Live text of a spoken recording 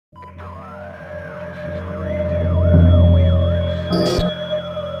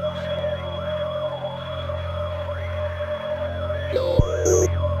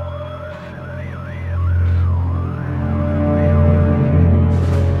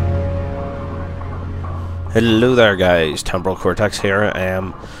Hello there guys, Temporalcortex here.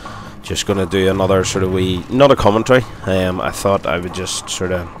 Just gonna do another sort of not a commentary. I thought I would just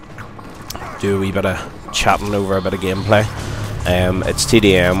sort of do a wee bit of chatting over a bit of gameplay. It's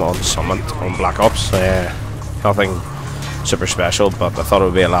TDM on Summit on Black Ops. Nothing super special, but I thought it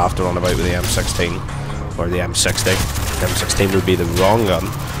would be a laugh to run about with the M16 or the M60. M16 would be the wrong gun.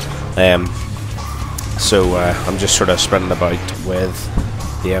 So I'm just sort of sprinting about with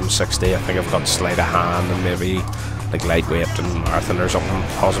the M60. I think I've got sleight of hand and maybe like lightweight and marathon or something,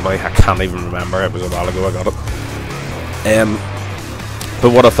 possibly. I can't even remember, it was a while ago I got it.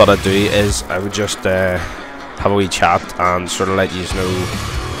 But what I thought I'd do is I would just have a wee chat and sort of let you know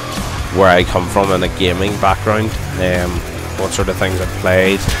where I come from in a gaming background, what sort of things I've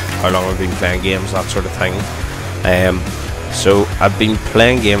played, how long I've been playing games, that sort of thing. So I've been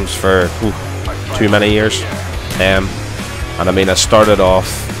playing games for too many years. And I mean, I started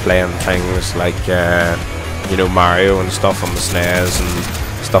off playing things like, you know, Mario and stuff on the SNES and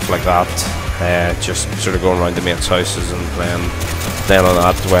stuff like that. Just sort of going around to mates' houses and playing on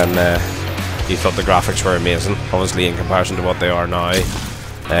that when you thought the graphics were amazing. Obviously, in comparison to what they are now,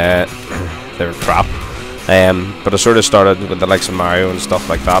 they were crap. But I sort of started with the likes of Mario and stuff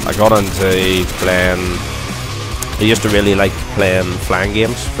like that. I got into playing. I used to really like playing flying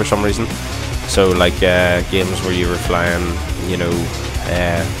games for some reason. So like games where you were flying, you know,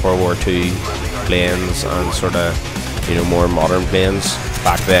 World War II planes and sort of, you know, more modern planes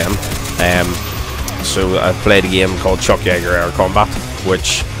back then. So I played a game called Chuck Yeager Air Combat,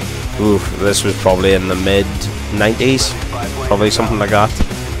 which, this was probably in the mid-90s, probably something like that.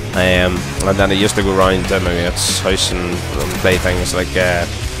 And then I used to go around to my mate's house and play things like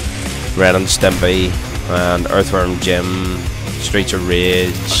Ren and Stimpy and Earthworm Jim, Streets of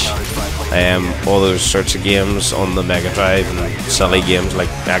Rage, all those sorts of games on the Mega Drive, and silly games like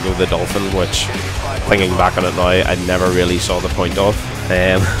Ego the Dolphin, which, thinking back on it now, I never really saw the point of.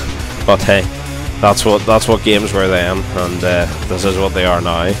 But hey, that's what games were then, and this is what they are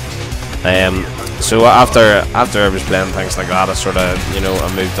now. So after I was playing things like that, I sort of, you know, I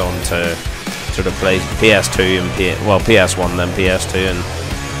moved on to sort of play PS2 and PS1 then PS2 and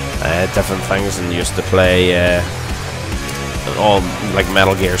different things, and used to play all like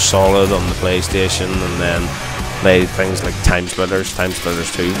Metal Gear Solid on the PlayStation, and then play things like Time Splitters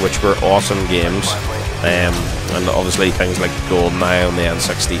 2, which were awesome games, and obviously things like GoldenEye on the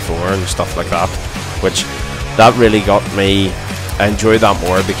N64 and stuff like that, which that really got me. I enjoyed that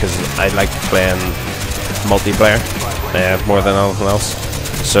more because I liked playing multiplayer more than anything else.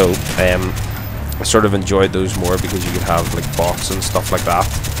 So I sort of enjoyed those more because you could have like bots and stuff like that,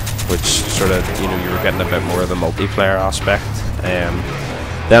 which sort of, you know, you were getting a bit more of the multiplayer aspect.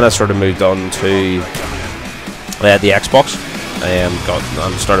 Then I sort of moved on to the Xbox, and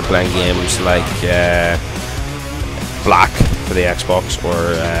started playing games like Black for the Xbox,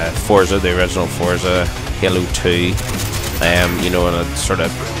 or Forza, the original Forza, Halo 2, you know, and I sort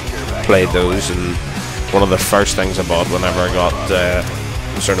of played those. And one of the first things I bought whenever I got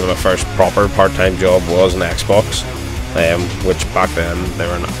sort of my first proper part-time job was an Xbox, which back then they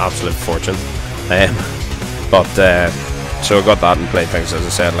were an absolute fortune. So I got that and played things, as I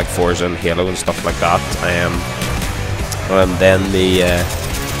said, like Forza and Halo and stuff like that. And then the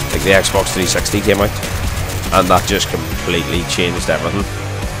Xbox 360 came out, and that just completely changed everything.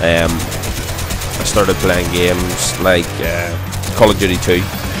 I started playing games like Call of Duty 2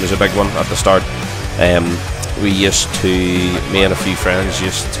 was a big one at the start. Me and a few friends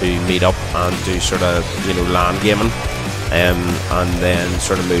used to meet up and do sort of, you know, LAN gaming, and then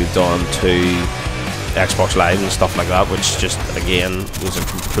sort of moved on to Xbox Live and stuff like that, which just again was a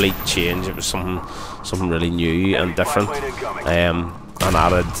complete change. It was something really new and different, and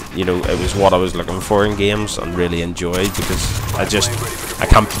added, you know, it was what I was looking for in games and really enjoyed, because I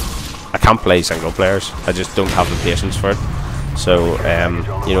can't play single players. I just don't have the patience for it. So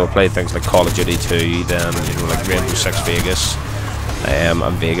you know, I played things like Call of Duty 2, then, you know, like Rainbow Six Vegas, and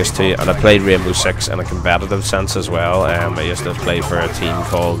Vegas 2, and I played Rainbow Six in a competitive sense as well. I used to play for a team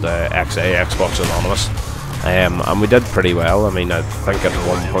called Xbox Anonymous, and we did pretty well. I mean, I think at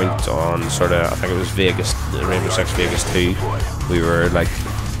one point on I think it was Rainbow Six Vegas 2, we were like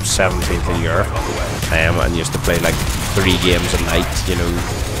 17th in Europe, and used to play like 3 games a night, you know,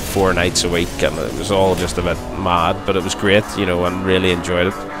 4 nights a week, and it was all just a bit mad, but it was great, you know, and really enjoyed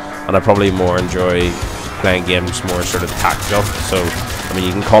it. And I probably more enjoy playing games more sort of tactical. So I mean,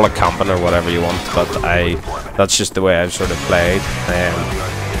 you can call it camping or whatever you want, but that's just the way I've sort of played.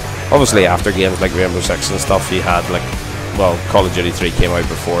 Obviously after games like Rainbow Six and stuff, you had like, well, Call of Duty 3 came out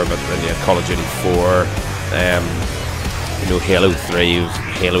before, but then you had Call of Duty 4, you know, Halo 3,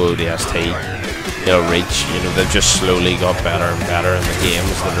 Halo ODST, reach. They've just slowly got better and better in the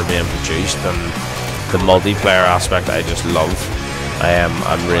games that are being produced, and the multiplayer aspect I just love.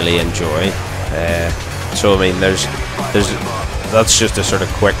 I really enjoy. So I mean, that's just a sort of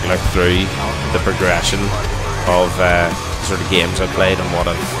quick look through the progression of sort of games I've played and what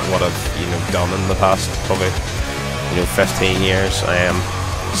I've done in the past probably 15 years.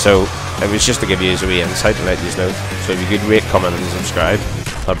 So it was just to give you a wee insight and let you know. So if you could rate, comment and subscribe,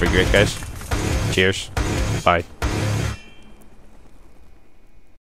 that'd be great, guys. Cheers. Bye.